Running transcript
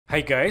Hi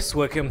guys,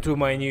 welcome to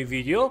my new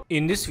video.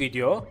 In this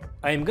video,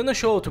 I'm gonna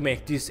show how to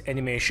make this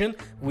animation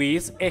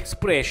with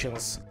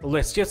expressions.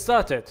 Let's get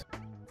started.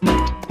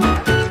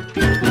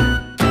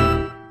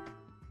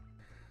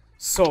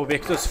 So,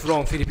 vectors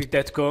from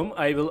philippik.com.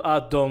 I will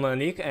add download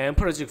link and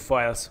project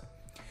files.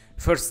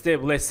 First step,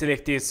 let's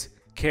select this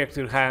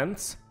character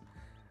hands.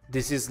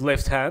 This is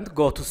left hand,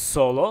 go to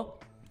solo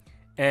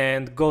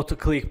and go to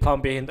click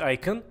palm behind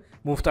icon,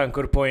 move the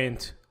anchor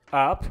point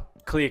up,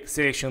 click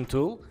selection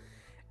tool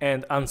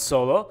and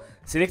unsolo.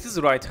 Select this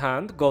right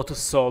hand, go to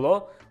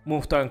solo,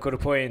 move the anchor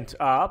point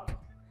up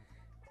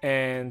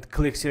and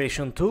click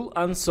selection tool,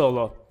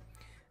 unsolo.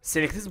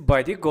 Select this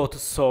body, go to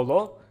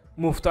solo,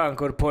 move the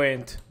anchor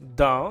point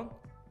down,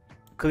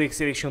 click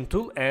selection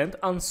tool and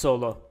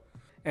unsolo.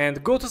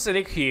 And go to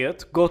select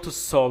head, go to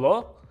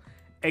solo,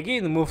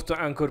 again move the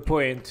anchor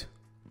point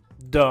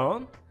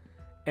down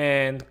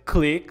and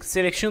click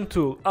selection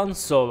tool,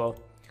 unsolo.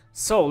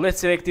 So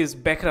let's select this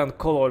background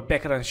color,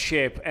 background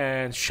shape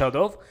and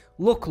shadow,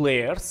 look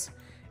layers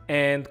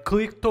and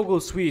click toggle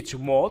switch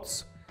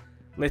modes.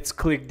 Let's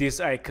click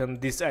this icon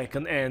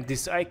and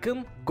this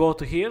icon. Go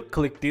to here,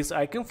 click this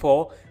icon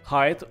for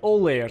hide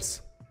all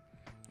layers.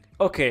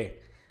 Okay,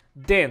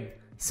 then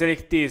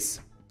select this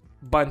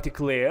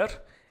Bantic layer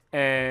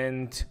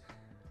and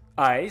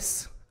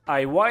eyes,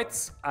 eye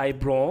whites, eye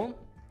brown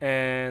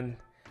and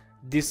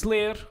this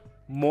layer,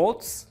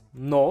 modes,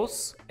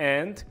 nose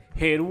and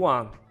hair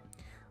one.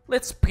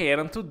 Let's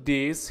parent to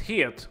this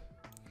head.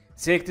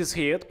 Select this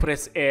head,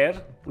 press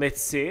R, let's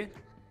see.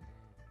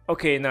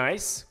 Okay,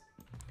 nice.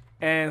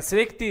 And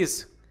select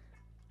this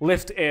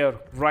left ear,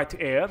 right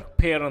ear,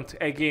 parent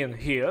again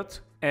head.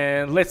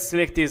 And let's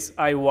select this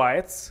eye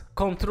whites,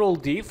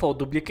 Ctrl D for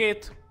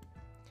duplicate.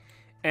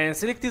 And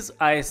select this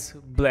eyes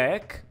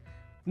black,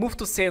 move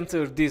to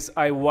center these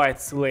eye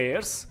whites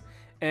layers.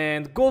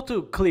 And go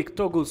to click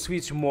toggle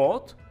switch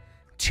mode,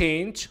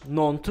 change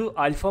none to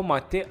alpha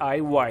matte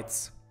eye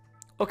whites.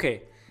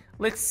 Okay,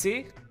 let's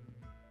see.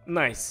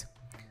 Nice.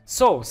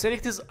 So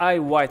select this eye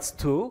whites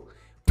too,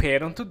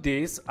 parent to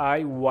this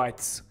eye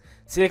whites.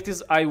 Select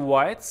this eye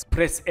whites,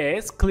 press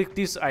S, click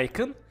this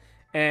icon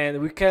and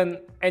we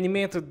can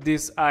animate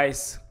these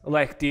eyes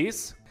like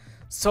this.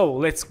 So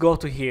let's go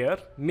to here,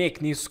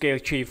 make new scale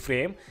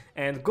keyframe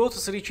and go to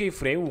 3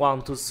 keyframe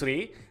 1 to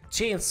 3,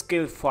 change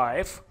scale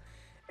 5.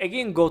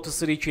 Again go to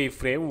 3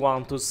 keyframe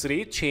 1 to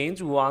 3,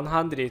 change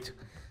 100.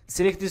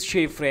 Select these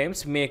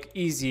keyframes, make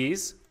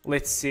easies.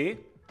 Let's see.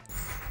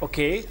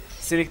 Okay,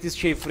 select these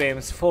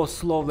keyframes for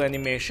slow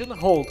animation,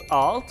 hold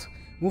alt,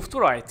 move to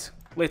right.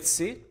 Let's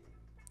see.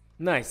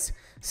 Nice.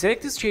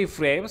 Select these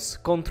keyframes,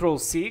 Ctrl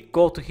C,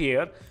 go to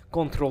here,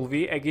 Ctrl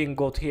V, again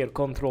go to here,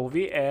 Ctrl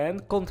V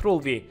and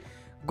Ctrl V.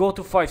 Go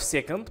to 5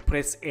 seconds,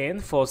 press N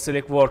for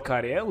select work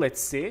area.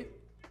 Let's see.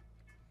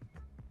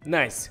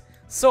 Nice.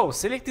 So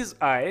select these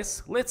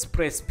eyes, let's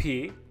press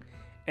P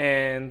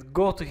and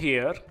go to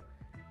here.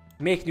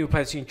 Make new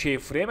position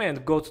keyframe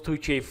and go to 2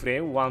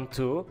 keyframe 1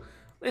 2.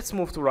 Let's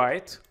move to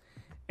right.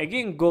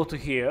 Again go to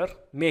here,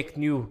 make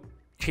new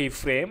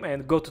keyframe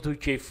and go to 2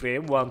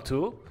 keyframe 1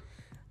 2.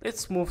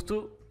 Let's move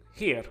to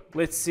here.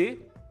 Let's see.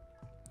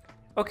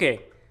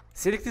 Okay,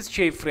 select these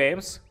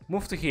keyframes,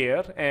 move to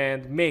here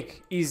and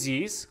make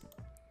easies.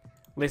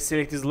 Let's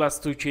select these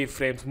last 2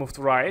 keyframes, move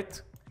to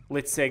right.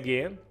 Let's see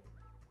again.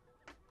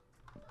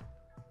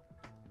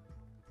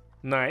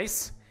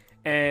 Nice.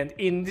 And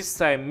in this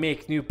time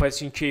make new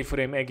position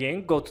keyframe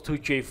again, go to 2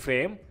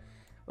 keyframe.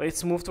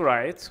 Let's move to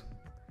right.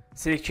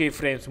 Select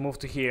keyframes, move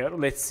to here.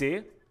 Let's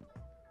see.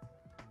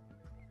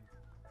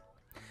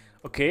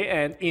 Okay,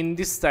 and in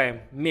this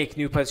time make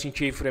new position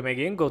keyframe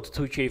again, go to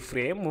 2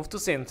 keyframe, move to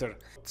center.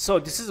 So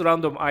this is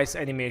random eyes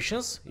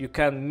animations. You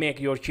can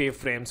make your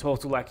keyframes how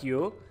to like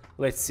you.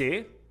 Let's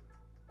see.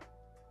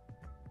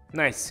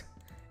 Nice.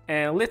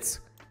 And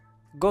let's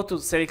go to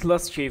select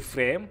last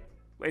keyframe.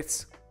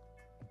 Let's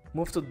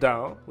move to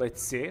down.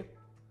 Let's see.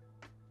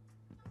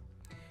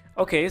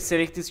 Okay,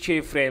 select these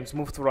keyframes,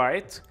 move to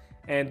right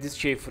and this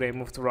keyframe,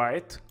 move to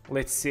right.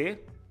 Let's see.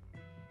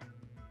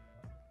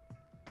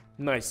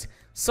 Nice.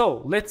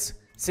 So let's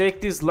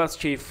select this last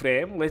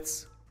keyframe,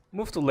 let's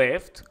move to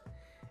left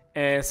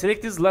and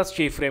select this last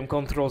keyframe,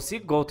 Ctrl C,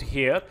 go to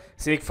here,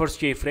 select first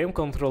keyframe,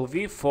 Ctrl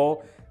V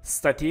for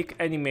static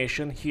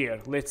animation here.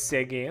 Let's see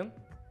again.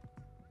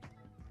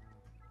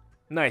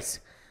 Nice.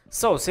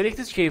 So select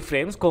these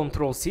keyframes,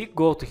 Ctrl C,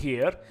 go to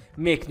here,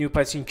 make new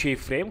position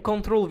keyframe,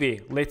 Ctrl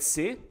V. Let's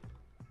see.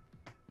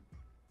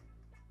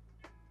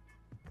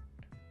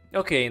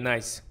 Okay,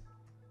 nice.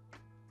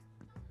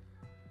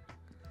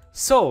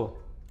 So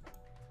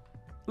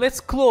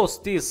let's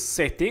close these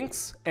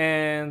settings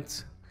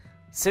and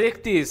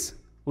select this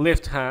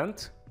left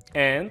hand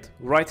and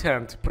right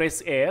hand,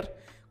 press R,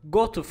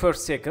 go to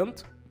first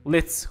second,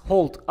 let's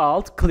hold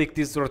alt, click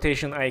this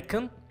rotation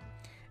icon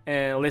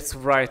and let's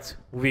right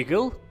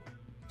wiggle.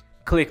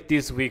 Click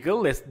this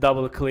wiggle, let's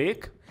double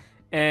click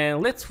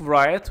and let's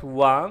write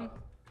 1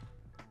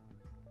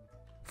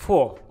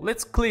 4.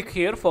 Let's click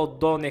here for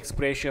done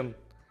expression.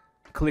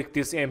 Click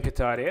this empty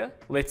area.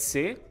 Let's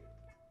see.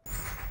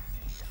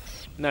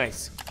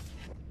 Nice.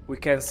 We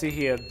can see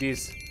here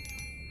this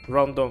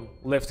random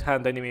left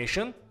hand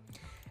animation.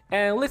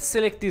 And let's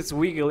select this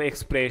wiggle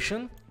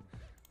expression.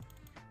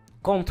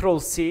 Control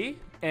C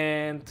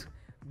and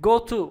go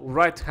to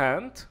right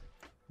hand.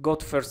 Go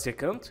to first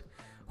second.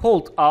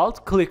 Hold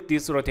Alt, click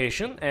this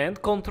rotation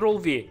and Control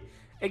V.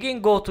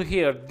 Again go to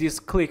here, this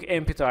click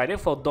empty area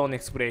for down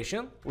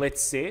expression.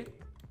 Let's see.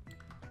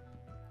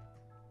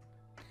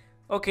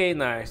 Okay,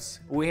 nice.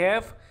 We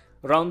have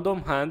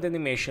random hand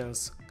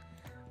animations.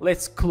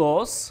 Let's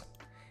close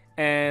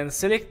and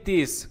select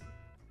this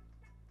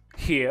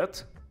here.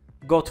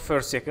 Go to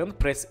first second,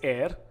 press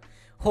R.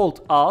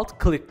 Hold Alt,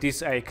 click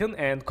this icon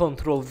and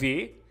Control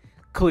V.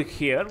 Click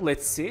here,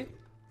 let's see.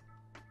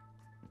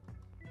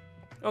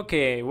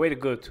 Okay, very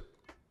good.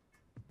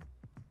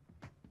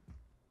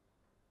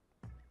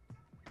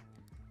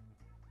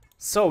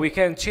 So we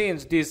can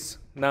change this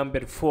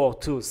number 4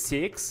 to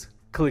 6.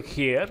 Click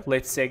here,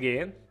 let's see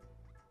again.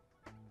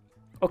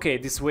 Okay,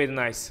 this is very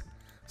nice.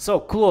 So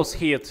close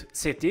here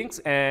settings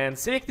and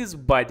select this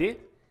body.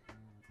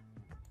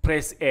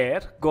 Press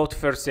R, go to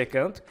first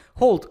second,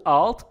 hold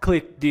Alt,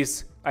 click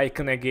this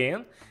icon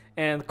again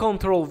and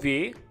Control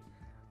V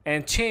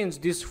and change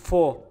this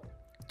 4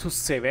 to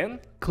 7.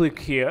 Click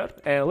here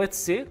and let's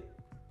see.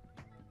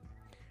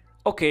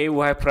 Okay,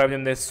 we have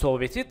problem, let's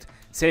solve it.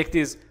 Select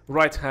this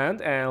right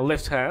hand and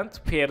left hand,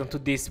 parent to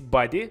this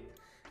body.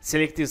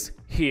 Select this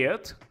here.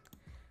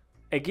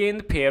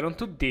 Again parent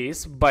to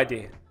this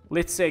body.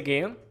 Let's see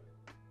again.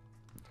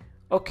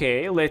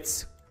 Okay,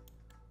 let's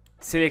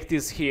select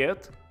this here.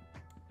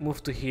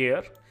 Move to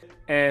here.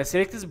 And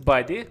select this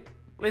body.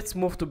 Let's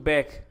move to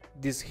back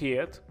this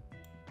here.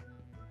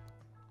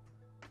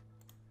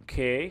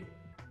 Okay.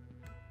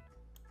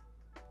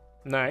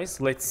 Nice,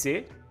 let's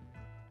see.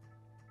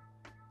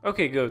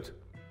 Okay, good.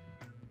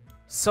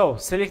 So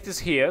select this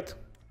here.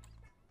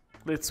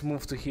 Let's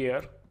move to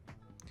here.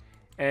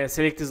 And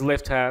select this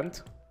left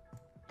hand.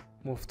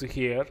 Move to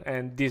here.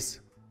 And this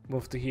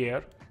move to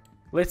here.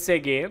 Let's say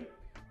again.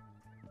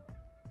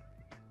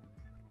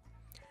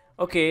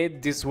 Okay,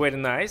 this is very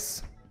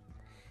nice.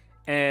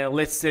 And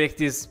let's select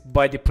this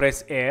body,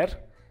 press R.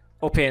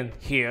 Open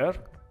here.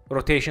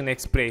 Rotation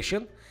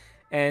expression.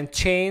 And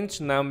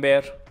change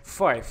number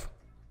 5.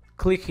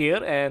 Click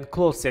here and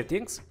close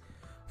settings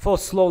for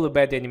slowly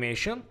bed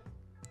animation.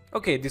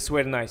 Okay, this is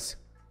very nice.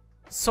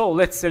 So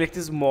let's select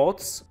these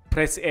modes,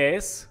 press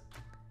S,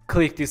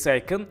 click this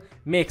icon,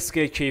 make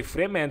scale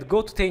keyframe and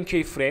go to 10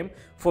 keyframe.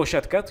 For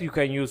shortcut you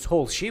can use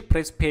hold shift,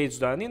 press page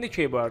down in the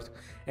keyboard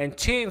and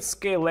change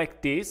scale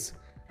like this.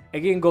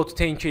 Again go to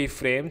 10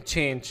 keyframe,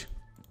 change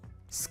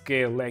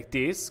scale like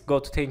this, go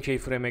to 10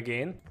 keyframe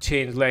again,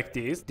 change like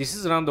this. This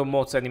is random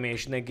modes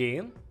animation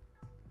again.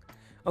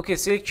 Okay,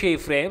 select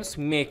keyframes,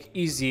 make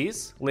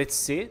easies, let's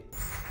see.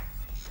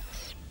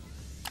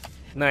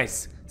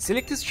 Nice.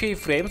 Select these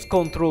keyframes,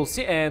 Ctrl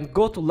C and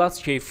go to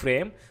last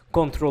keyframe,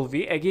 Ctrl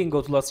V, again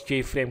go to last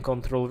keyframe,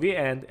 Ctrl V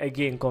and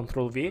again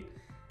Ctrl V.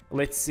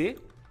 Let's see.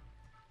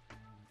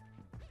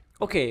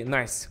 Okay,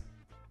 nice.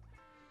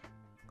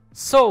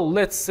 So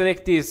let's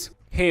select this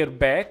hair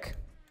back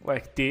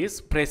like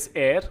this, press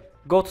R,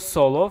 go to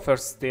solo,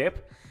 first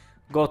step,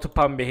 go to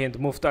palm behind,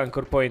 move the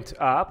anchor point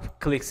up,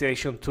 click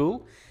selection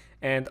tool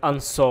and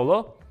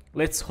unsolo.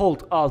 Let's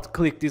hold Alt,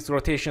 click this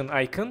rotation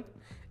icon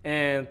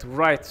and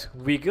right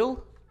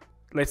wiggle.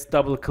 Let's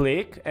double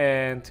click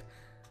and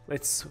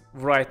let's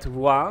write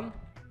 1,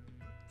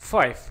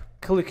 5.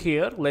 Click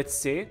here, let's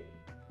see.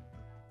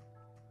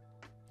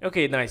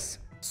 Okay, nice.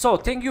 So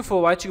thank you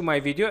for watching my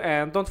video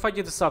and don't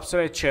forget to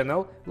subscribe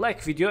channel,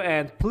 like video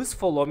and please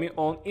follow me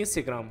on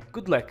Instagram.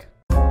 Good luck.